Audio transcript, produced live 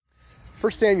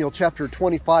1 Samuel chapter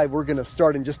 25, we're going to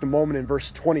start in just a moment in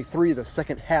verse 23, the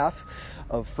second half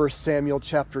of 1 Samuel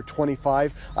chapter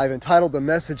 25. I've entitled the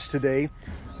message today,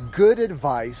 Good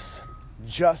Advice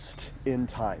Just in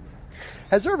Time.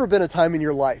 Has there ever been a time in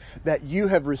your life that you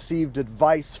have received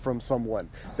advice from someone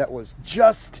that was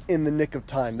just in the nick of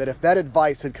time, that if that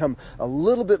advice had come a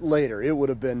little bit later, it would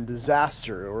have been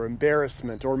disaster or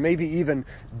embarrassment or maybe even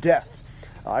death?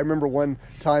 I remember one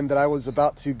time that I was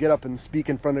about to get up and speak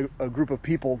in front of a group of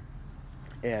people,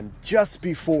 and just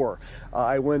before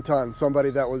I went on,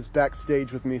 somebody that was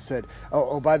backstage with me said,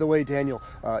 oh, by the way, Daniel,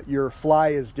 your fly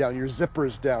is down, your zipper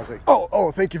is down. I was like,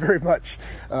 oh, thank you very much.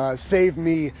 Saved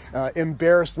me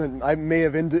embarrassment. I may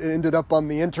have ended up on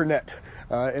the internet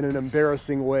in an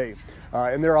embarrassing way.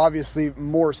 And there are obviously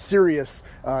more serious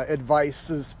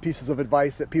pieces of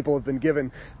advice that people have been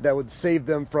given that would save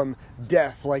them from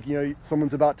death. Like,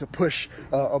 someone's about to push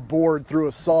a board through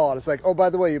a saw, and it's like, oh, by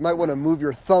the way, you might want to move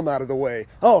your thumb out of the way.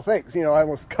 Oh, thanks. I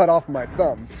almost cut off my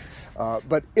thumb.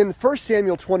 But in 1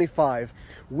 Samuel 25,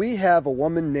 we have a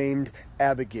woman named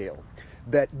Abigail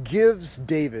that gives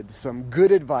David some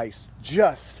good advice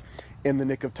just in the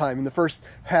nick of time. In the first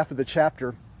half of the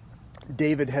chapter,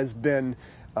 David has been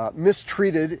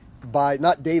mistreated by,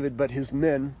 not David, but his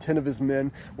men, 10 of his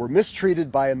men, were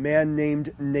mistreated by a man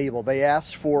named Nabal. They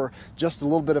asked for just a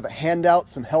little bit of a handout,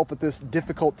 some help at this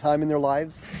difficult time in their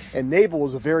lives. And Nabal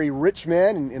was a very rich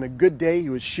man, and in a good day, he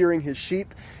was shearing his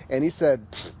sheep. And he said,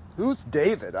 who's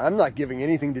David? I'm not giving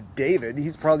anything to David.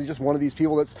 He's probably just one of these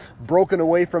people that's broken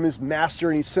away from his master,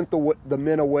 and he sent the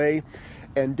men away.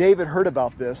 And David heard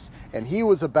about this, and he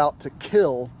was about to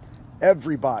kill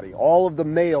everybody, all of the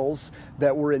males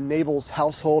that were in Nabal's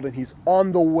household, and he's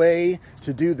on the way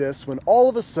to do this when all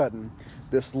of a sudden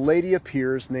this lady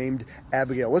appears named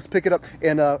Abigail. Let's pick it up,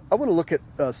 and I want to look at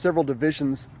several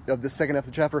divisions of the second half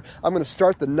of the chapter. I'm going to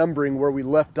start the numbering where we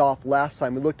left off last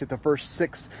time. We looked at the first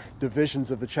 6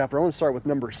 divisions of the chapter. I want to start with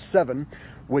number 7,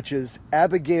 which is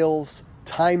Abigail's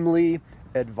timely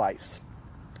advice.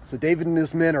 So David and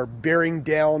his men are bearing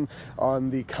down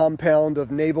on the compound of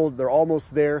Nabal. They're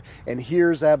almost there. And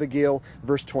here's Abigail,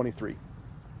 verse 23.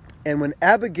 And when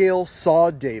Abigail saw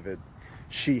David,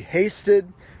 she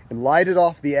hasted and lighted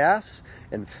off the ass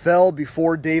and fell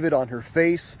before David on her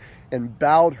face and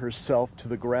bowed herself to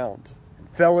the ground. And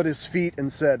fell at his feet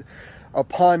and said,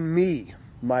 Upon me,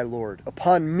 my Lord,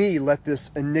 upon me let this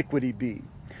iniquity be.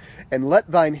 And let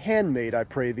thine handmaid, I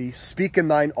pray thee, speak in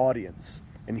thine audience,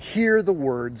 and hear the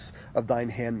words of thine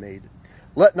handmaid.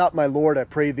 Let not, my Lord, I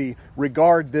pray thee,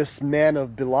 regard this man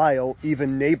of Belial,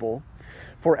 even Nabal,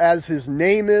 for as his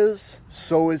name is,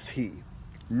 so is he.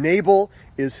 Nabal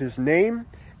is his name,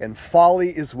 and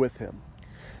folly is with him.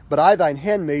 But I, thine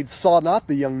handmaid, saw not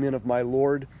the young men of my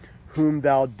Lord, whom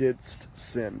thou didst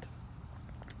send.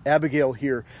 Abigail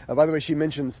here, by the way, she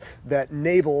mentions that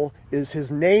Nabal is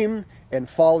his name, and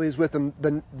folly is with him.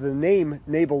 The name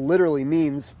Nabal literally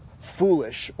means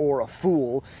foolish or a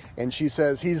fool, and she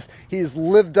says he's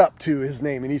lived up to his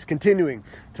name, and he's continuing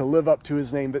to live up to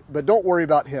his name, but don't worry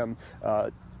about him.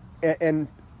 And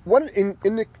one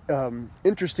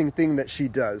interesting thing that she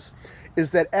does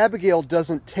is that Abigail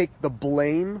doesn't take the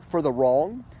blame for the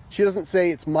wrong. She doesn't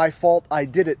say it's my fault, I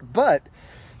did it, but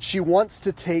she wants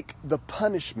to take the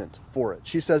punishment for it.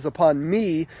 She says, upon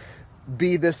me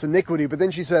be this iniquity, but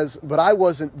then she says, but I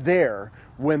wasn't there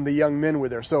when the young men were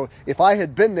there. So if I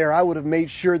had been there, I would have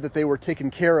made sure that they were taken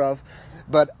care of.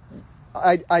 But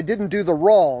I didn't do the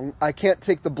wrong. I can't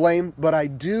take the blame, but I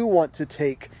do want to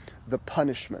take the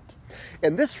punishment.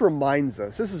 And this reminds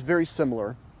us, this is very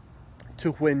similar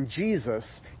to when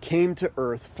Jesus came to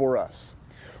earth for us,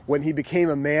 when he became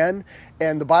a man,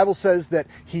 and the Bible says that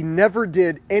he never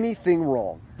did anything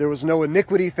wrong. There was no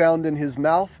iniquity found in his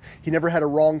mouth. He never had a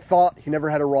wrong thought. He never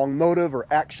had a wrong motive or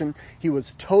action. He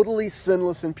was totally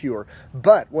sinless and pure.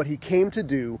 But what he came to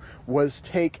do was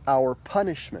take our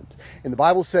punishment. And the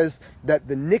Bible says that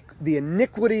the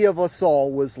iniquity of us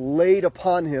all was laid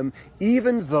upon him,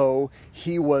 even though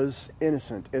he was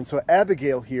innocent. And so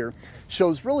Abigail here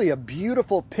shows really a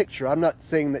beautiful picture. I'm not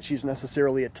saying that she's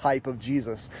necessarily a type of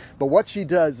Jesus, but what she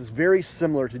does is very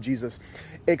similar to Jesus,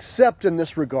 except in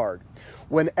this regard.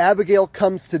 When Abigail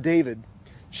comes to David,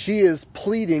 she is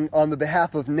pleading on the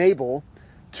behalf of Nabal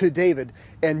to David,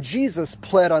 and Jesus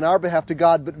pled on our behalf to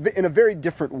God, but in a very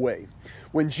different way.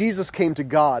 When Jesus came to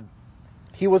God,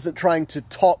 he wasn't trying to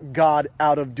talk God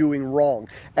out of doing wrong.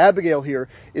 Abigail here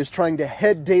is trying to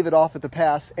head David off at the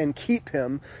pass and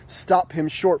stop him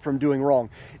short from doing wrong.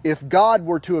 If God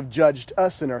were to have judged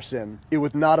us in our sin, it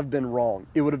would not have been wrong.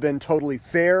 It would have been totally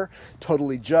fair,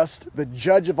 totally just. The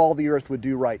judge of all the earth would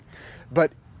do right.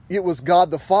 But it was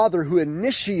God the Father who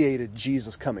initiated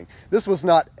Jesus coming. This was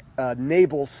not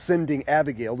Nabal sending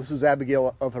Abigail. This was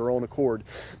Abigail of her own accord.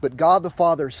 But God the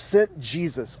Father sent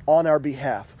Jesus on our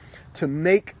behalf to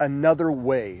make another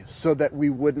way so that we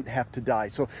wouldn't have to die.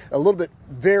 So a little bit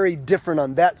very different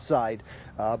on that side,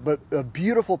 but a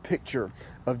beautiful picture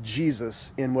of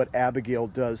Jesus in what Abigail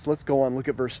does. Let's go on, look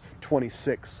at verse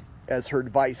 26 as her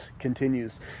advice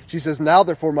continues. She says, "Now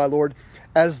therefore, my Lord,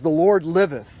 as the Lord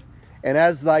liveth, and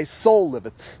as thy soul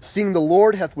liveth, seeing the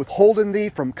Lord hath withholden thee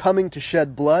from coming to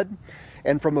shed blood,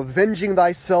 and from avenging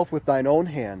thyself with thine own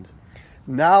hand,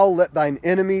 now let thine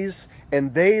enemies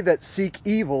and they that seek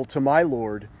evil to my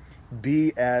Lord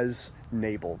be as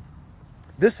Nabal."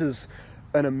 This is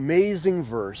an amazing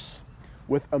verse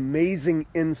with amazing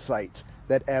insight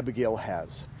that Abigail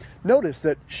has. Notice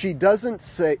that she doesn't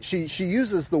say, she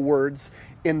uses the words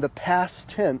in the past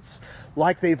tense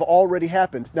like they've already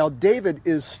happened. Now, David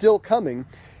is still coming,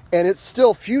 and it's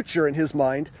still future in his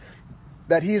mind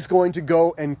that he's going to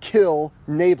go and kill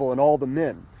Nabal and all the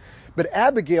men. But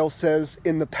Abigail says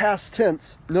in the past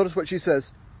tense, notice what she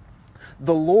says,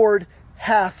 "The Lord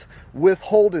hath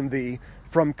withholden thee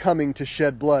from coming to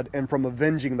shed blood and from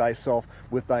avenging thyself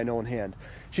with thine own hand."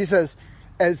 She says,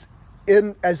 as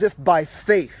if by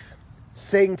faith,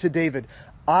 saying to David,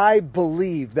 "I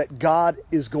believe that God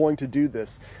is going to do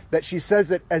this," that she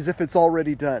says it as if it's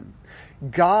already done.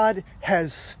 God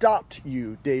has stopped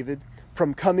you, David,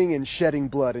 from coming and shedding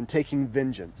blood and taking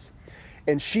vengeance.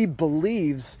 And she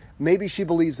believes, maybe she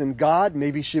believes in God,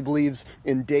 maybe she believes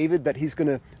in David, that he's going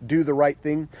to do the right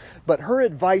thing. But her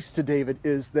advice to David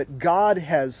is that God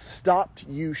has stopped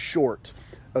you short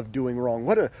of doing wrong.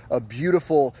 What a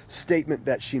beautiful statement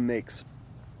that she makes.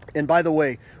 And by the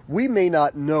way, we may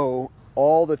not know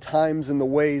all the times and the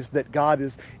ways that God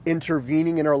is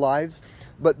intervening in our lives,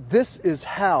 but this is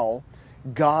how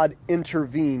God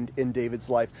intervened in David's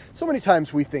life. So many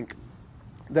times we think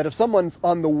that if someone's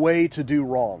on the way to do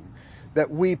wrong,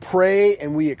 that we pray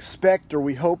and we expect or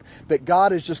we hope that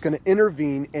God is just going to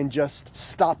intervene and just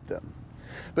stop them.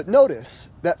 But notice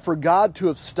that for God to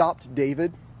have stopped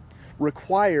David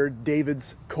required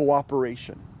David's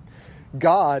cooperation.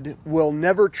 God will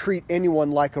never treat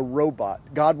anyone like a robot.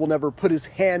 God will never put his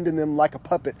hand in them like a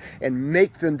puppet and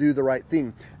make them do the right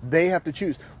thing. They have to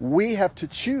choose. We have to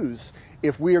choose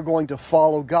if we are going to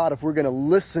follow God, if we're going to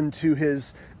listen to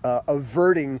his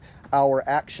averting our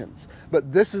actions.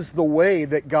 But this is the way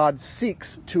that God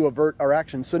seeks to avert our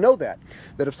actions. So know that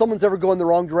if someone's ever going the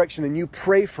wrong direction and you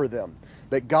pray for them,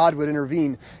 that God would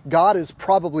intervene, God is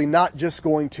probably not just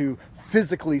going to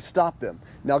physically stop them.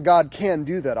 Now, God can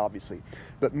do that, obviously.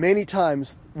 But many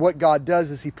times what God does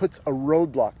is he puts a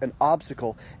roadblock, an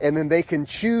obstacle, and then they can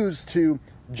choose to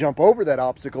jump over that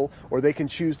obstacle, or they can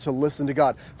choose to listen to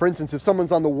God. For instance, if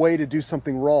someone's on the way to do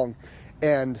something wrong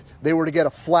and they were to get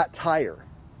a flat tire,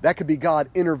 that could be God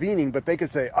intervening, but they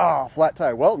could say, flat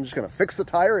tire. Well, I'm just going to fix the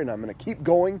tire and I'm going to keep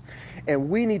going. And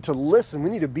we need to listen. We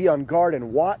need to be on guard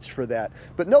and watch for that.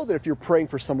 But know that if you're praying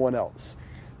for someone else,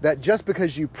 that just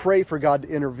because you pray for God to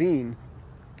intervene,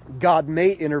 God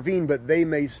may intervene, but they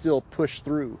may still push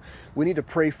through. We need to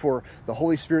pray for the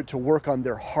Holy Spirit to work on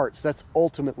their hearts. That's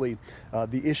ultimately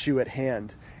the issue at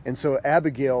hand. And so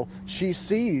Abigail, she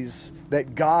sees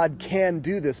that God can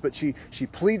do this, but she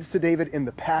pleads to David in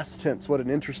the past tense. What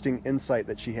an interesting insight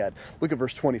that she had. Look at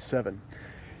verse 27.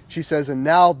 She says, "And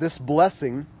now this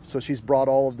blessing," so she's brought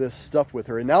all of this stuff with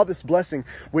her, "and now this blessing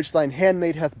which thine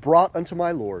handmaid hath brought unto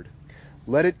my Lord,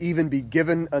 let it even be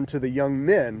given unto the young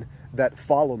men that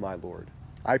follow my Lord.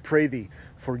 I pray thee,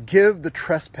 forgive the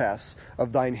trespass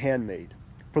of thine handmaid.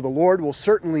 For the Lord will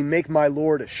certainly make my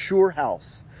Lord a sure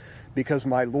house, because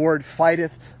my Lord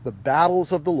fighteth the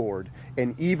battles of the Lord,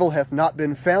 and evil hath not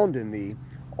been found in thee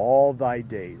all thy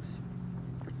days."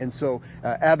 And so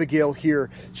Abigail here,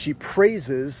 she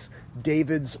praises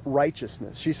David's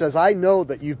righteousness. She says, "I know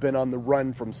that you've been on the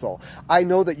run from Saul. I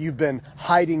know that you've been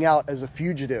hiding out as a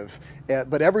fugitive,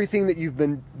 but everything that you've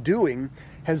been doing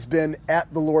has been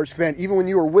at the Lord's command. Even when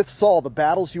you were with Saul, the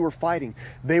battles you were fighting,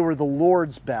 they were the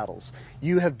Lord's battles.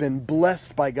 You have been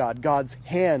blessed by God. God's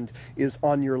hand is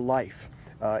on your life."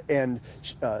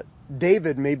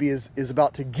 David maybe is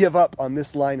about to give up on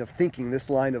this line of thinking, this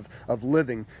line of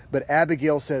living. But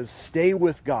Abigail says, stay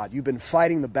with God. You've been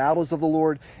fighting the battles of the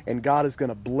Lord, and God is going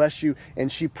to bless you.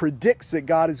 And she predicts that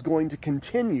God is going to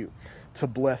continue to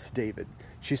bless David.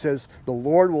 She says, "The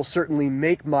Lord will certainly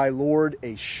make my Lord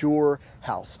a sure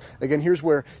house." Again, here's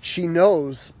where she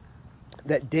knows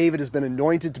that David has been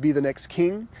anointed to be the next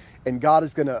king, and God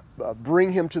is going to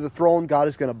bring him to the throne. God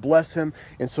is going to bless him.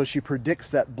 And so she predicts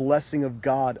that blessing of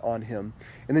God on him.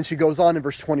 And then she goes on in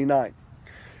verse 29.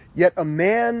 Yet a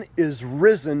man is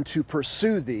risen to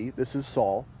pursue thee," this is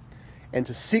Saul, "and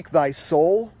to seek thy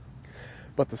soul.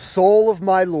 But the soul of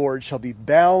my Lord shall be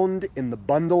bound in the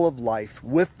bundle of life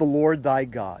with the Lord thy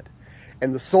God.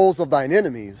 And the souls of thine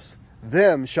enemies,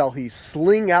 them shall he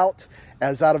sling out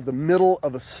as out of the middle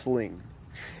of a sling.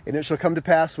 And it shall come to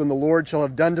pass, when the Lord shall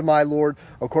have done to my Lord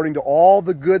according to all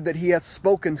the good that he hath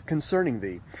spoken concerning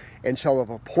thee, and shall have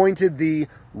appointed thee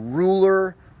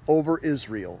ruler over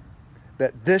Israel,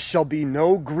 that this shall be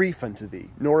no grief unto thee,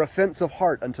 nor offense of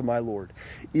heart unto my Lord,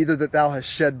 either that thou hast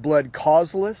shed blood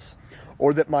causeless,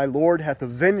 or that my Lord hath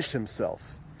avenged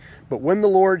himself. But when the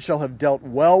Lord shall have dealt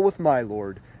well with my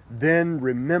Lord, then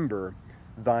remember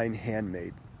thine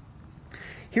handmaid."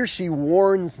 Here she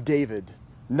warns David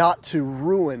not to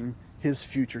ruin his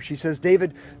future. She says,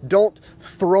 "David, don't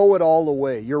throw it all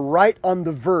away. You're right on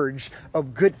the verge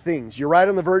of good things. You're right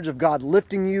on the verge of God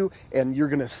lifting you, and you're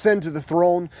going to ascend to the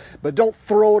throne. But don't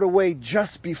throw it away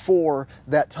just before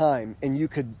that time, and you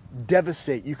could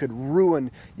devastate, you could ruin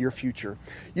your future."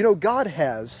 You know, God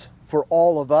has, for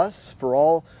all of us, for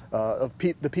all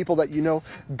the people that you know,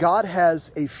 God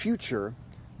has a future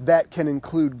that can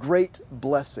include great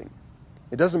blessing.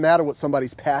 It doesn't matter what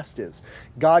somebody's past is.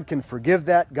 God can forgive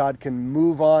that. God can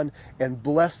move on and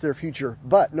bless their future.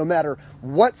 But no matter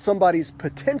what somebody's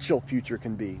potential future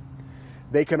can be,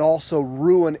 they can also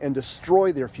ruin and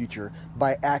destroy their future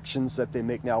by actions that they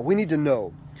make now. We need to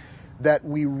know that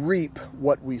we reap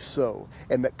what we sow,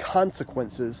 and that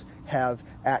consequences have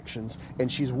actions. And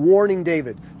she's warning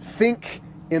David, think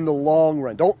in the long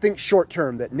run. Don't think short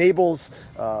term, that Nabal's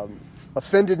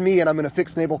offended me and I'm going to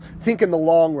fix Nabal. Think in the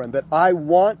long run, that I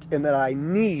want and that I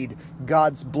need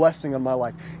God's blessing on my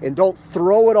life. And don't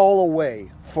throw it all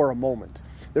away for a moment.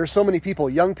 There are so many people,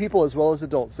 young people as well as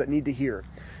adults, that need to hear,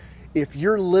 if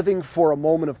you're living for a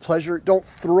moment of pleasure, don't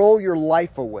throw your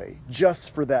life away just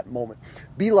for that moment.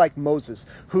 Be like Moses,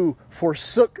 who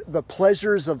forsook the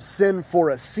pleasures of sin for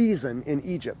a season in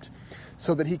Egypt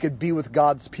so that he could be with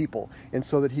God's people and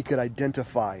so that he could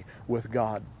identify with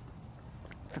God.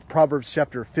 Proverbs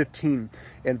chapter 15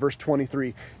 and verse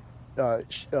 23,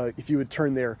 if you would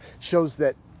turn there, shows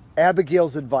that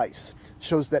Abigail's advice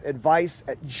shows that advice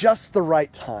at just the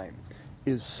right time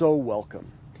is so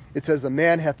welcome. It says, "A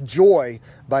man hath joy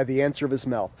by the answer of his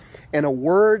mouth, and a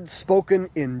word spoken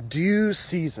in due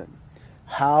season.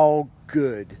 How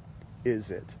good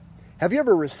is it?" Have you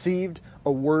ever received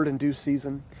a word in due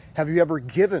season? Have you ever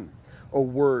given a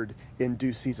word in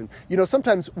due season? You know,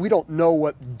 sometimes we don't know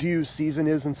what due season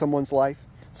is in someone's life.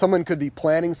 Someone could be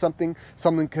planning something.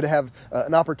 Someone could have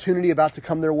an opportunity about to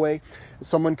come their way.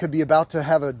 Someone could be about to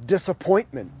have a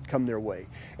disappointment come their way.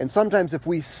 And sometimes if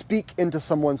we speak into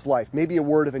someone's life, maybe a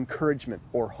word of encouragement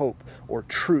or hope or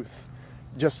truth,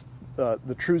 just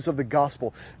the truths of the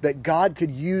gospel, that God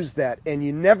could use that, and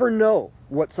you never know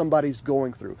what somebody's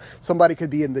going through. Somebody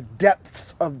could be in the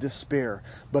depths of despair,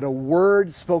 but a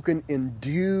word spoken in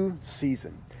due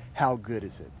season, how good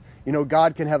is it? You know,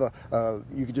 God can have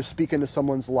you could just speak into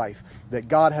someone's life, that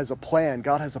God has a plan,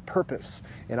 God has a purpose.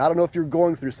 And I don't know if you're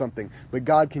going through something, but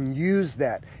God can use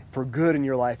that for good in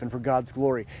your life and for God's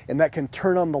glory. And that can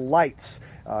turn on the lights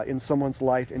in someone's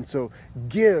life. And so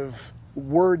give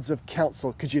words of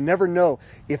counsel, because you never know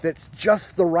if it's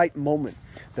just the right moment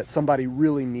that somebody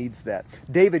really needs that.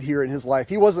 David here in his life,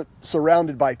 he wasn't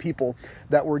surrounded by people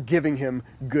that were giving him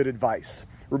good advice.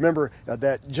 Remember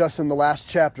that just in the last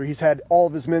chapter, he's had all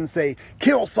of his men say,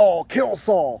 kill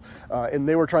Saul, and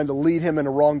they were trying to lead him in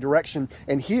a wrong direction.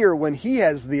 And here, when he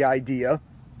has the idea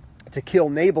to kill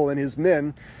Nabal and his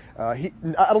men, I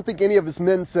don't think any of his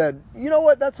men said, you know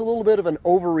what, that's a little bit of an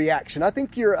overreaction. I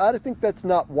think that's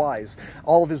not wise.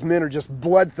 All of his men are just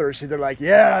bloodthirsty. They're like,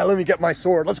 yeah, let me get my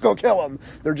sword. Let's go kill him.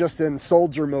 They're just in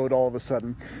soldier mode all of a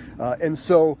sudden. And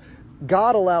so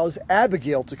God allows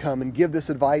Abigail to come and give this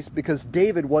advice because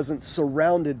David wasn't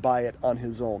surrounded by it on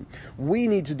his own. We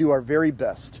need to do our very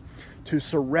best to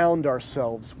surround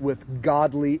ourselves with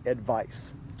godly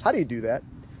advice. How do you do that?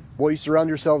 Well, you surround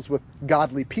yourselves with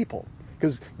godly people,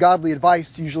 because godly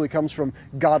advice usually comes from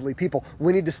godly people.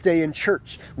 We need to stay in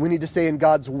church. We need to stay in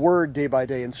God's word day by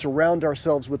day and surround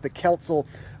ourselves with the counsel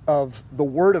of the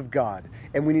Word of God.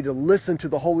 And we need to listen to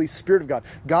the Holy Spirit of God.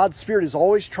 God's Spirit is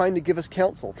always trying to give us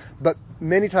counsel. But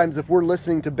many times if we're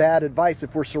listening to bad advice,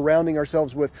 if we're surrounding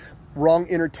ourselves with wrong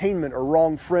entertainment or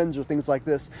wrong friends or things like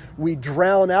this, we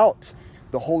drown out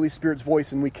the Holy Spirit's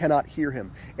voice and we cannot hear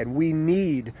Him. And we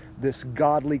need this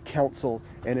godly counsel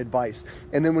and advice.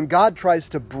 And then when God tries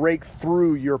to break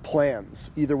through your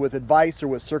plans, either with advice or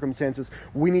with circumstances,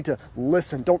 we need to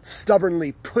listen. Don't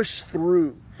stubbornly push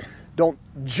through. Don't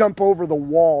jump over the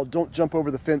wall. Don't jump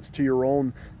over the fence to your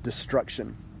own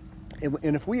destruction.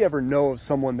 And if we ever know of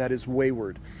someone that is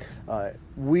wayward,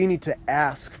 we need to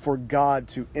ask for God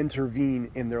to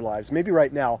intervene in their lives. Maybe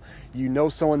right now you know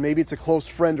someone, maybe it's a close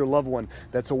friend or loved one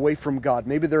that's away from God.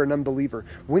 Maybe they're an unbeliever.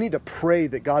 We need to pray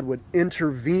that God would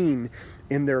intervene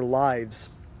in their lives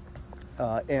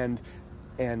and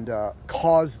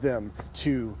cause them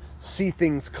to see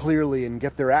things clearly and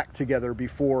get their act together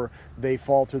before they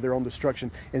fall to their own destruction.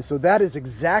 And so that is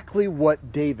exactly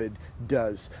what David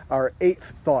does. Our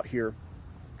eighth thought here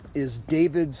is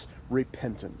David's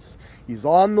repentance. He's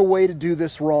on the way to do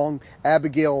this wrong.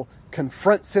 Abigail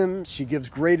confronts him. She gives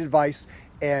great advice,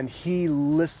 and he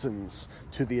listens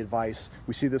to the advice.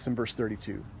 We see this in verse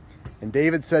 32. And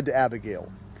David said to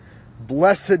Abigail,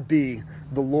 "Blessed be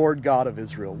the Lord God of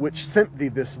Israel, which sent thee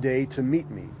this day to meet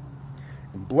me.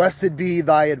 And blessed be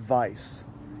thy advice,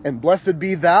 and blessed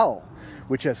be thou,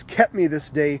 which hast kept me this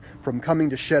day from coming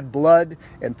to shed blood,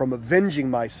 and from avenging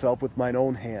myself with mine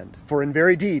own hand. For in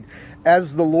very deed,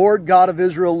 as the Lord God of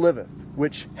Israel liveth,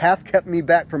 which hath kept me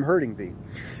back from hurting thee,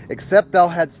 except thou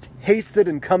hadst hasted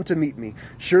and come to meet me,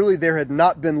 surely there had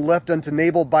not been left unto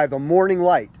Nabal by the morning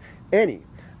light any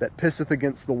that pisseth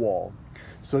against the wall."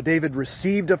 So David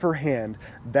received of her hand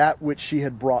that which she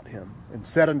had brought him, and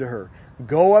said unto her,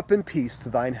 "Go up in peace to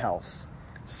thine house.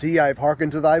 See, I have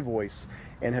hearkened to thy voice,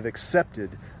 and have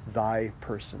accepted thy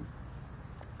person."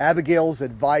 Abigail's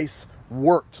advice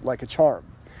worked like a charm.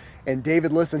 And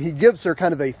David listened. He gives her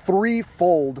kind of a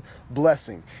threefold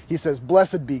blessing. He says,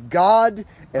 "Blessed be God,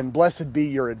 and blessed be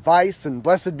your advice, and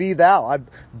blessed be thou." I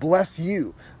bless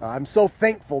you. I'm so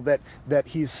thankful that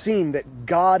he's seen that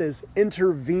God has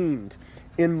intervened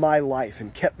in my life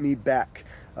and kept me back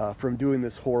from doing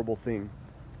this horrible thing.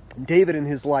 David in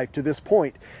his life to this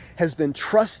point has been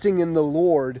trusting in the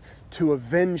Lord to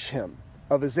avenge him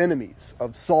of his enemies,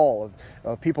 of Saul,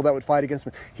 of people that would fight against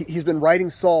him. He's been writing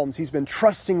Psalms. He's been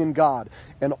trusting in God.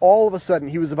 And all of a sudden,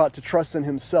 he was about to trust in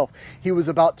himself. He was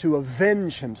about to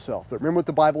avenge himself. But remember what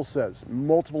the Bible says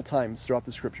multiple times throughout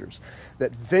the Scriptures,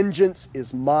 that vengeance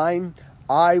is mine,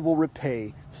 I will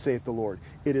repay, saith the Lord.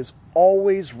 It is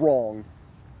always wrong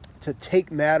to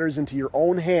take matters into your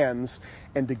own hands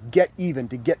and to get even,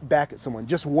 to get back at someone.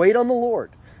 Just wait on the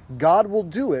Lord. God will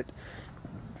do it,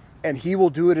 and he will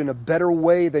do it in a better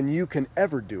way than you can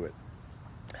ever do it.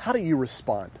 How do you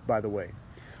respond, by the way,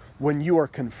 when you are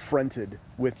confronted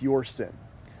with your sin?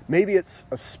 Maybe it's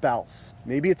a spouse.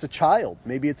 Maybe it's a child.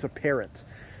 Maybe it's a parent.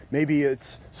 Maybe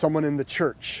it's someone in the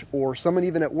church or someone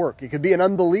even at work. It could be an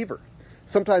unbeliever.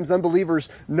 Sometimes unbelievers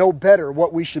know better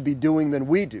what we should be doing than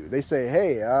we do. They say,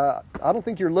 "Hey, I don't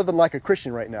think you're living like a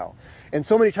Christian right now." And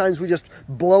so many times we just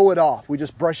blow it off. We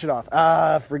just brush it off.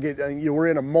 Forget. We're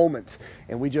in a moment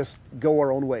and we just go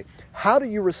our own way. How do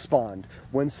you respond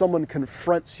when someone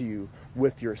confronts you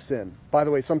with your sin? By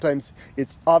the way, sometimes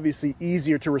it's obviously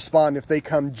easier to respond if they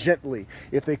come gently,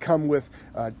 if they come with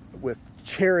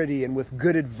charity and with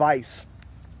good advice,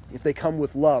 if they come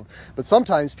with love. But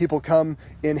sometimes people come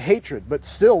in hatred. But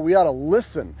still, we ought to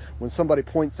listen when somebody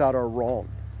points out our wrong.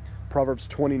 Proverbs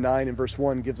 29 and verse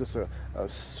 1 gives us a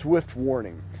swift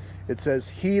warning. It says,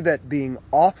 "He that being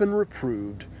often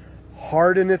reproved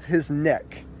hardeneth his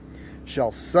neck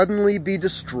shall suddenly be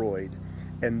destroyed,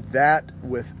 and that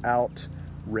without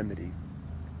remedy."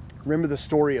 Remember the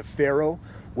story of Pharaoh?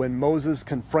 When Moses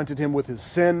confronted him with his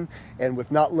sin and with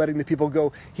not letting the people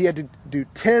go, he had to do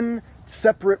 10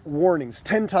 separate warnings,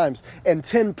 10 times, and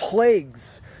 10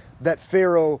 plagues that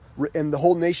Pharaoh and the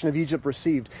whole nation of Egypt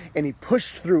received. And he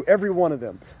pushed through every one of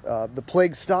them. The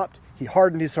plague stopped, he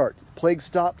hardened his heart. Plague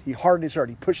stopped, he hardened his heart.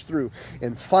 He pushed through.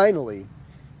 And finally,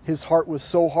 his heart was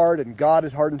so hard, and God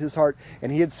had hardened his heart,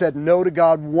 and he had said no to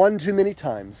God one too many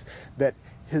times, that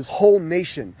his whole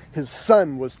nation, his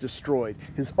son was destroyed,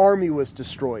 his army was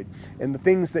destroyed, and the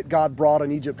things that God brought on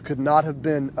Egypt could not have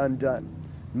been undone.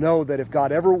 Know that if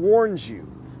God ever warns you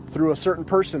through a certain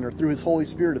person or through his Holy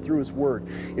Spirit or through his word,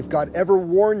 if God ever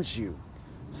warns you,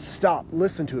 stop,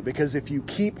 listen to it, because if you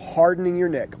keep hardening your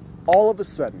neck, all of a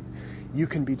sudden you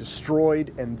can be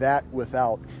destroyed, and that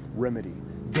without remedy.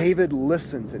 David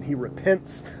listens and he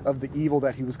repents of the evil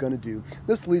that he was going to do.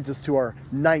 This leads us to our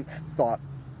ninth thought,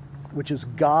 which is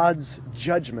God's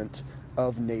judgment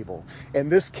of Nabal. And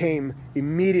this came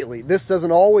immediately. This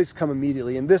doesn't always come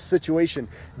immediately. In this situation,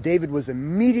 David was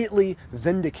immediately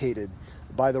vindicated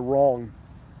by the wrong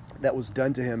that was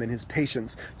done to him and his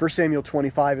patience. 1 Samuel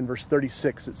 25 and verse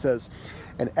 36, it says,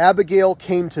 "And Abigail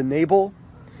came to Nabal,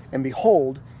 and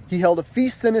behold, he held a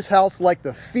feast in his house like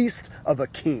the feast of a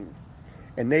king.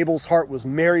 And Nabal's heart was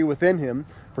merry within him,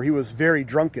 for he was very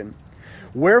drunken.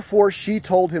 Wherefore she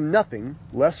told him nothing,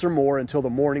 less or more, until the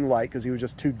morning light, because he was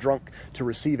just too drunk to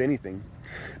receive anything.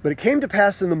 But it came to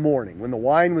pass in the morning, when the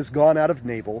wine was gone out of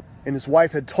Nabal, and his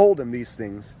wife had told him these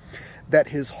things, that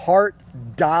his heart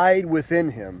died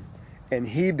within him, and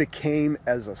he became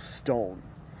as a stone.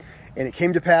 And it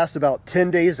came to pass about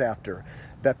 10 days after,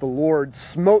 that the Lord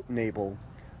smote Nabal,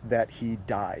 that he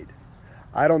died.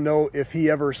 I don't know if he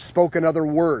ever spoke another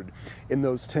word in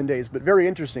those 10 days, but very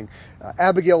interesting.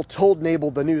 Abigail told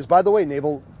Nabal the news. By the way,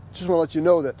 Nabal, just want to let you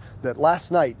know that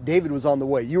last night David was on the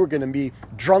way. You were going to be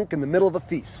drunk in the middle of a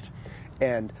feast,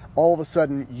 and all of a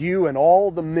sudden you and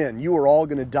all the men, you were all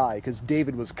going to die because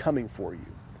David was coming for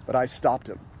you. But I stopped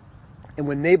him. And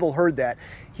when Nabal heard that,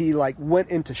 he went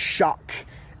into shock,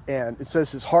 and it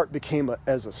says his heart became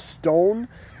as a stone.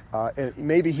 And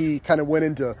maybe he kind of went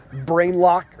into brain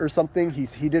lock or something.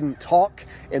 He didn't talk.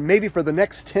 And maybe for the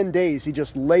next 10 days, he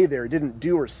just lay there, didn't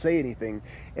do or say anything.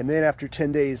 And then after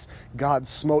 10 days, God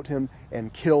smote him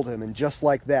and killed him. And just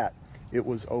like that, it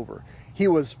was over. He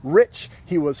was rich.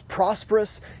 He was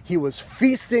prosperous. He was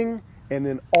feasting. And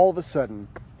then all of a sudden,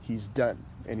 he's done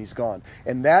and he's gone.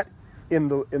 And that, in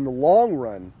the long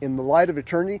run, in the light of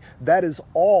eternity, that is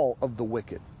all of the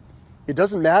wicked. It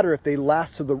doesn't matter if they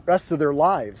last to the rest of their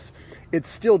lives. It's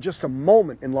still just a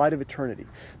moment in light of eternity.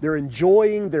 They're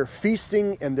enjoying their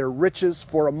feasting and their riches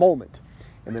for a moment.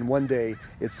 And then one day,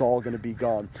 it's all going to be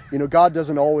gone. God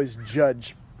doesn't always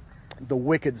judge the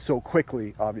wicked so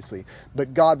quickly, obviously.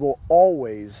 But God will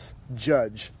always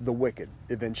judge the wicked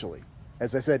eventually.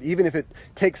 As I said, even if it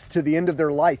takes to the end of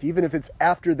their life, even if it's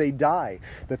after they die,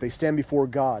 that they stand before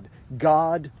God,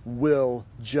 God will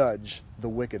judge the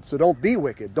wicked. So don't be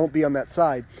wicked. Don't be on that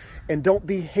side. And don't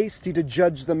be hasty to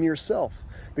judge them yourself,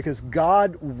 because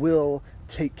God will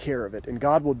take care of it. And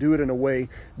God will do it in a way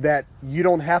that you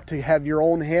don't have to have your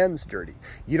own hands dirty.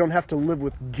 You don't have to live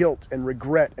with guilt and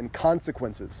regret and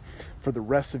consequences for the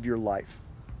rest of your life.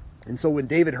 And so when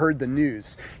David heard the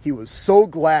news, he was so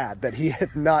glad that he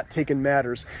had not taken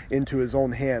matters into his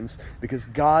own hands, because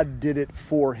God did it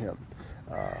for him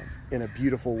in a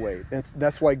beautiful way.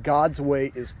 That's why God's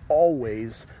way is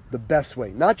always the best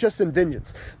way. Not just in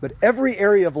vengeance, but every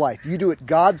area of life. You do it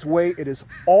God's way, it is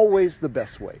always the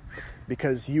best way,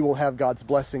 because you will have God's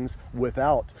blessings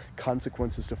without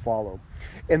consequences to follow.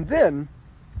 And then,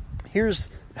 here's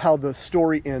how the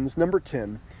story ends. Number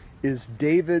 10 is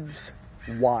David's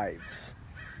wives.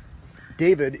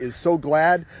 David is so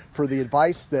glad for the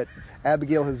advice that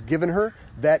Abigail has given her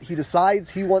that he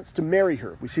decides he wants to marry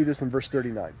her. We see this in verse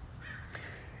 39.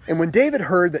 And when David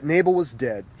heard that Nabal was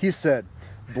dead, he said,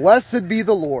 "Blessed be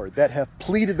the Lord that hath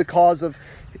pleaded the cause of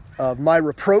my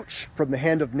reproach from the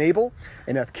hand of Nabal,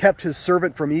 and hath kept his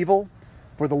servant from evil.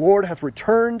 For the Lord hath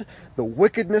returned the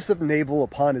wickedness of Nabal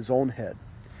upon his own head."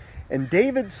 And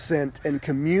David sent and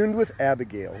communed with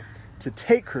Abigail to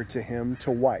take her to him to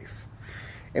wife.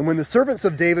 And when the servants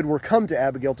of David were come to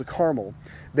Abigail to Carmel,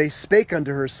 they spake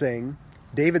unto her, saying,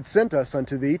 "David sent us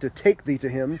unto thee to take thee to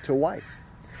him to wife."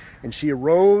 And she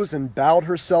arose and bowed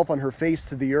herself on her face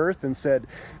to the earth, and said,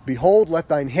 "Behold, let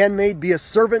thine handmaid be a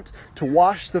servant to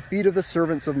wash the feet of the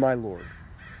servants of my Lord."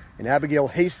 And Abigail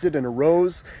hasted and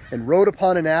arose, and rode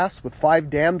upon an ass with 5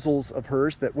 damsels of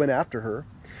hers that went after her.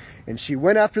 And she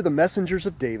went after the messengers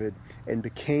of David, and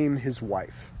became his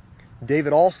wife.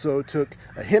 David also took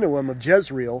Ahinoam of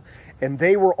Jezreel, and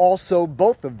they were also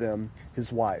both of them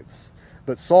his wives.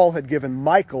 But Saul had given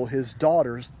Michal his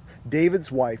daughter,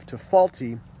 David's wife, to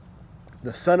Phalti,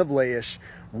 the son of Laish,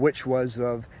 which was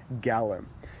of Galim.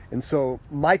 And so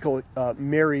Michal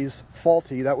marries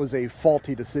Phalti. That was a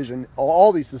faulty decision.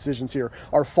 All these decisions here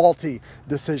are faulty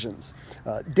decisions.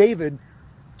 David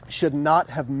should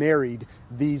not have married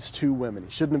these 2 women.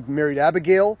 He shouldn't have married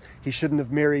Abigail. He shouldn't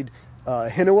have married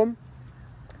Ahinoam,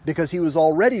 because he was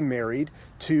already married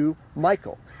to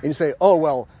Michal. And you say,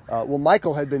 well,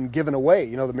 Michal had been given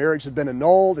away. The marriage had been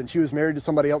annulled, and she was married to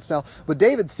somebody else now. But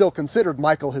David still considered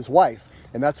Michal his wife.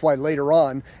 And that's why later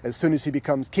on, as soon as he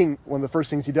becomes king, one of the first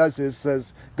things he does is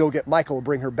says, "Go get Michal,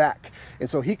 bring her back." And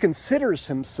so he considers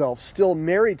himself still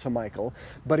married to Michal,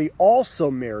 but he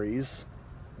also marries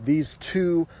these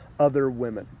 2 other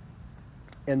women.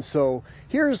 And so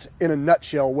here's, in a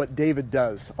nutshell, what David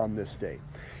does on this day.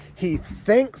 He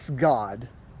thanks God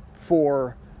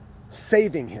for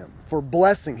saving him, for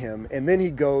blessing him, and then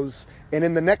he goes and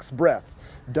in the next breath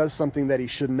does something that he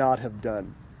should not have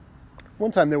done. One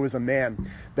time there was a man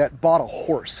that bought a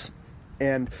horse,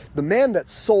 and the man that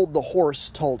sold the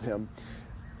horse told him,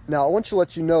 "Now I want to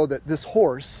let you know that this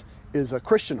horse is a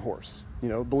Christian horse,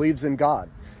 believes in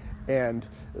God. And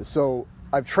so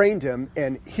I've trained him,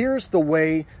 and here's the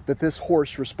way that this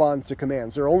horse responds to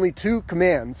commands. There are only two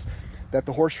commands that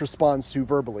the horse responds to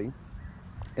verbally.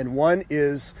 And one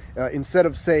is, instead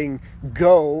of saying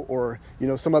go or,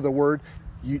 some other word,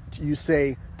 you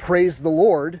say praise the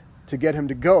Lord to get him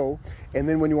to go. And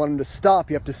then when you want him to stop,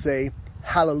 you have to say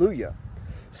hallelujah.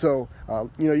 So,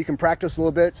 you can practice a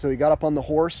little bit. So he got up on the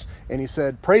horse and he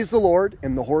said, praise the Lord.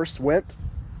 And the horse went.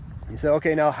 He said,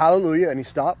 okay, now hallelujah. And he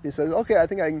stopped. He said, okay, I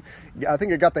think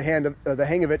I got the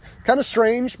hang of it. Kind of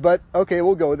strange, but okay,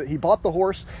 we'll go with it. He bought the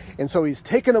horse. And so he's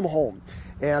taking him home,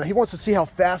 and he wants to see how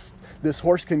fast this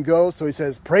horse can go. So he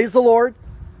says, praise the Lord.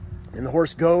 And the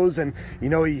horse goes, and, he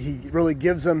really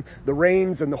gives him the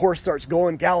reins, and the horse starts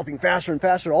going, galloping faster and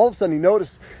faster. All of a sudden, he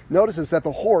notices that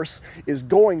the horse is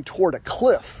going toward a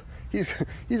cliff. He's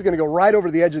going to go right over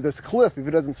the edge of this cliff if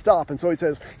he doesn't stop. And so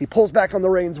he pulls back on the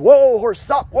reins. Whoa, horse,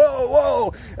 stop.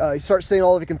 Whoa, whoa. He starts saying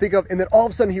all he can think of. And then all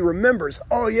of a sudden he remembers,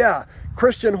 oh yeah,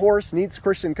 Christian horse needs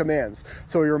Christian commands.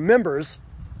 So he remembers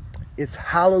it's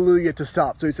hallelujah to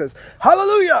stop. So he says,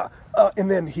 hallelujah. And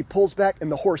then he pulls back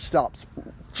and the horse stops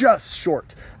just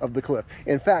short of the cliff.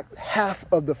 In fact, half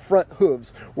of the front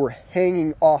hooves were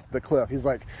hanging off the cliff. He's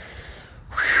like,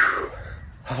 whew,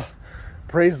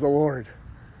 praise the Lord.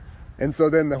 And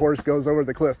so then the horse goes over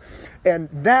the cliff. And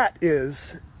that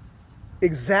is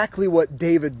exactly what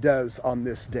David does on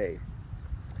this day.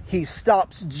 He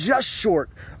stops just short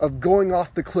of going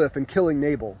off the cliff and killing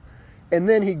Nabal. And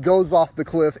then he goes off the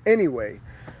cliff anyway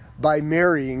by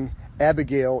marrying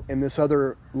Abigail and this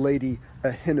other lady,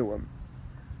 Ahinoam.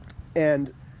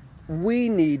 And we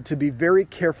need to be very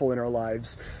careful in our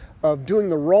lives of doing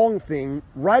the wrong thing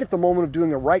right at the moment of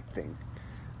doing the right thing.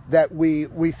 That we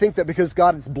think that because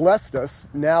God has blessed us,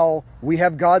 now we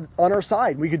have God on our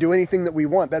side. We can do anything that we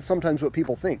want. That's sometimes what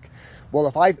people think. Well,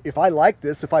 if I like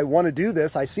this, if I want to do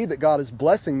this, I see that God is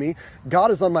blessing me.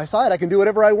 God is on my side. I can do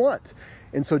whatever I want.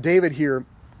 And so David here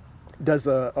does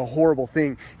a horrible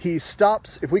thing. He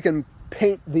stops, if we can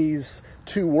paint these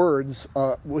two words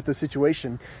with the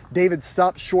situation, David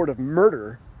stops short of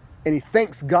murder. And he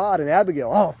thanks God and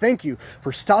Abigail. Oh, thank you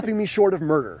for stopping me short of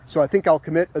murder. So I think I'll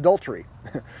commit adultery.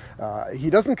 He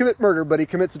doesn't commit murder, but he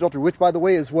commits adultery, which, by the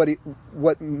way, is what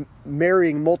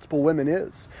marrying multiple women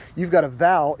is. You've got a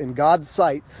vow in God's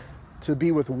sight to be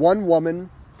with one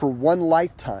woman for one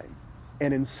lifetime.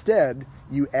 And instead,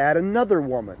 you add another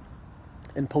woman.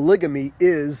 And polygamy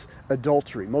is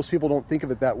adultery. Most people don't think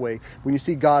of it that way when you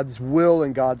see God's will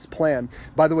and God's plan.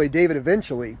 By the way, David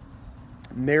eventually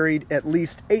married at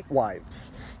least 8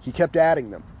 wives. He kept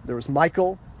adding them. There was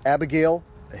Michal, Abigail,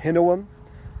 Ahinoam,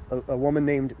 a woman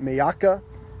named Maacah,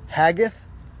 Haggith.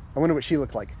 I wonder what she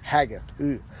looked like. Haggith.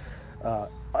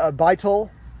 Abital,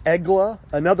 Eglah,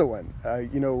 another one.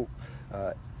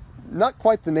 Not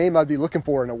quite the name I'd be looking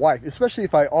for in a wife, especially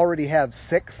if I already have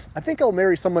 6. I think I'll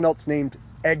marry someone else named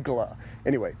Eglah.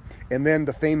 Anyway, and then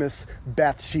the famous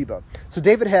Bathsheba. So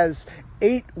David has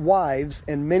 8 wives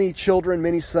and many children,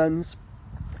 many sons.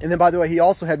 And then, by the way, he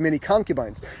also had many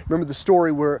concubines. Remember the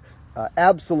story where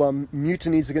Absalom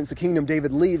mutinies against the kingdom.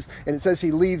 David leaves, and it says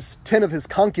he leaves 10 of his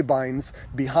concubines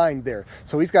behind there.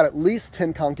 So he's got at least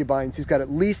 10 concubines. He's got at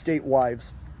least 8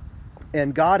 wives.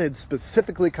 And God had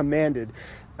specifically commanded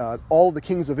all the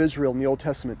kings of Israel in the Old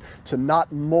Testament to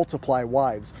not multiply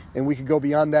wives. And we could go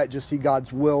beyond that, just see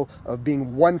God's will of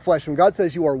being one flesh. When God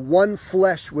says you are one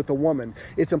flesh with a woman,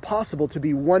 it's impossible to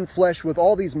be one flesh with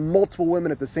all these multiple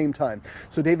women at the same time.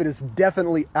 So David is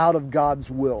definitely out of God's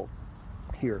will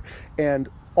here. And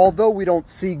although we don't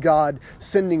see God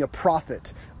sending a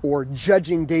prophet or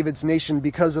judging David's nation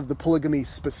because of the polygamy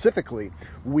specifically,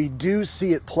 we do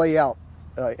see it play out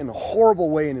in a horrible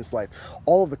way in his life.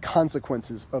 All of the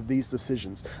consequences of these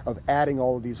decisions, of adding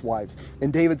all of these wives.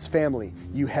 In David's family,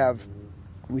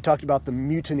 we talked about the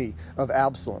mutiny of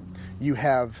Absalom. You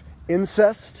have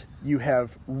incest, you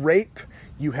have rape,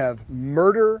 you have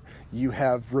murder, you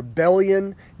have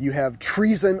rebellion, you have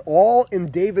treason, all in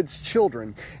David's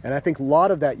children. And I think a lot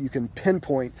of that you can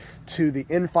pinpoint to the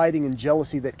infighting and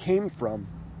jealousy that came from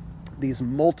these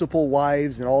multiple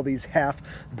wives and all these half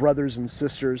brothers and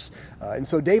sisters. And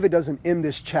so David doesn't end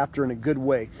this chapter in a good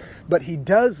way, but he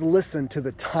does listen to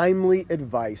the timely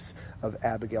advice of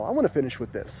Abigail. I want to finish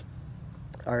with this.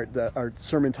 Our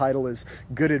sermon title is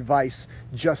Good Advice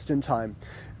Just in Time.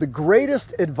 The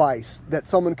greatest advice that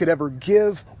someone could ever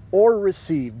give or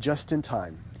receive just in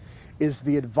time is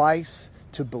the advice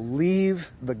to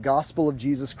believe the gospel of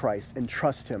Jesus Christ and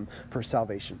trust him for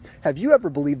salvation. Have you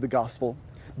ever believed the gospel?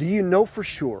 Do you know for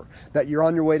sure that you're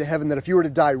on your way to heaven, that if you were to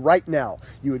die right now,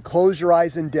 you would close your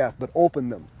eyes in death, but open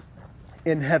them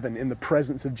in heaven in the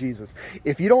presence of Jesus?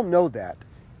 If you don't know that,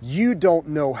 You don't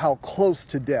know how close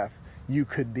to death you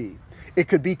could be. It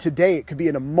could be today. It could be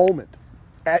in a moment.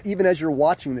 Even as you're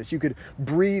watching this, you could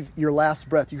breathe your last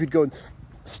breath. You could go and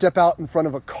step out in front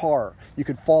of a car. You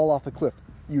could fall off a cliff.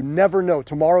 You never know.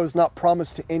 Tomorrow is not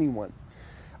promised to anyone.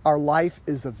 Our life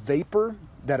is a vapor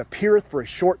that appeareth for a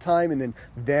short time and then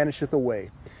vanisheth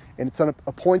away. And it's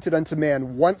appointed unto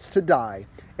man once to die,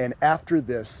 and after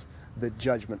this, the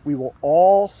judgment. We will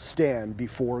all stand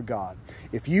before God.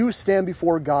 If you stand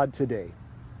before God today,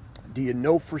 do you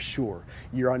know for sure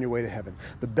you're on your way to heaven?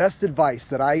 The best advice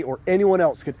that I or anyone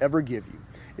else could ever give you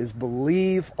is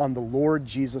believe on the Lord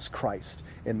Jesus Christ,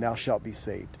 and thou shalt be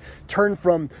saved. Turn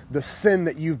from the sin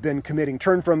that you've been committing.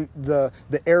 Turn from the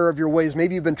error of your ways.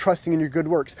 Maybe you've been trusting in your good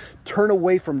works. Turn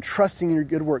away from trusting in your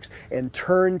good works and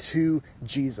turn to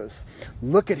Jesus.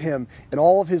 Look at him in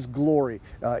all of his glory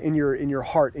in your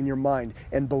heart, in your mind,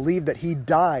 and believe that he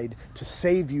died to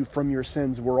save you from your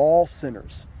sins. We're all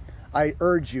sinners. I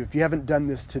urge you, if you haven't done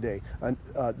this today,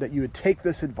 that you would take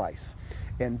this advice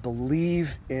and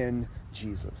believe in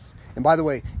Jesus. And by the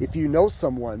way, if you know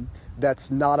someone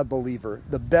that's not a believer,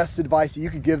 the best advice you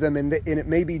could give them, and it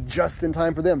may be just in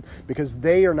time for them because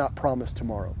they are not promised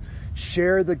tomorrow,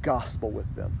 share the gospel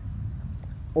with them.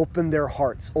 Open their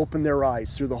hearts, open their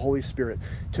eyes through the Holy Spirit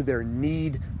to their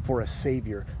need for a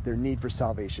Savior, their need for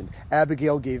salvation.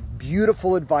 Abigail gave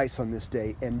beautiful advice on this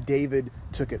day, and David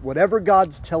took it. Whatever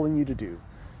God's telling you to do,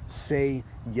 say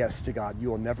yes to God.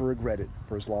 You will never regret it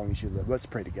for as long as you live. Let's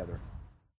pray together.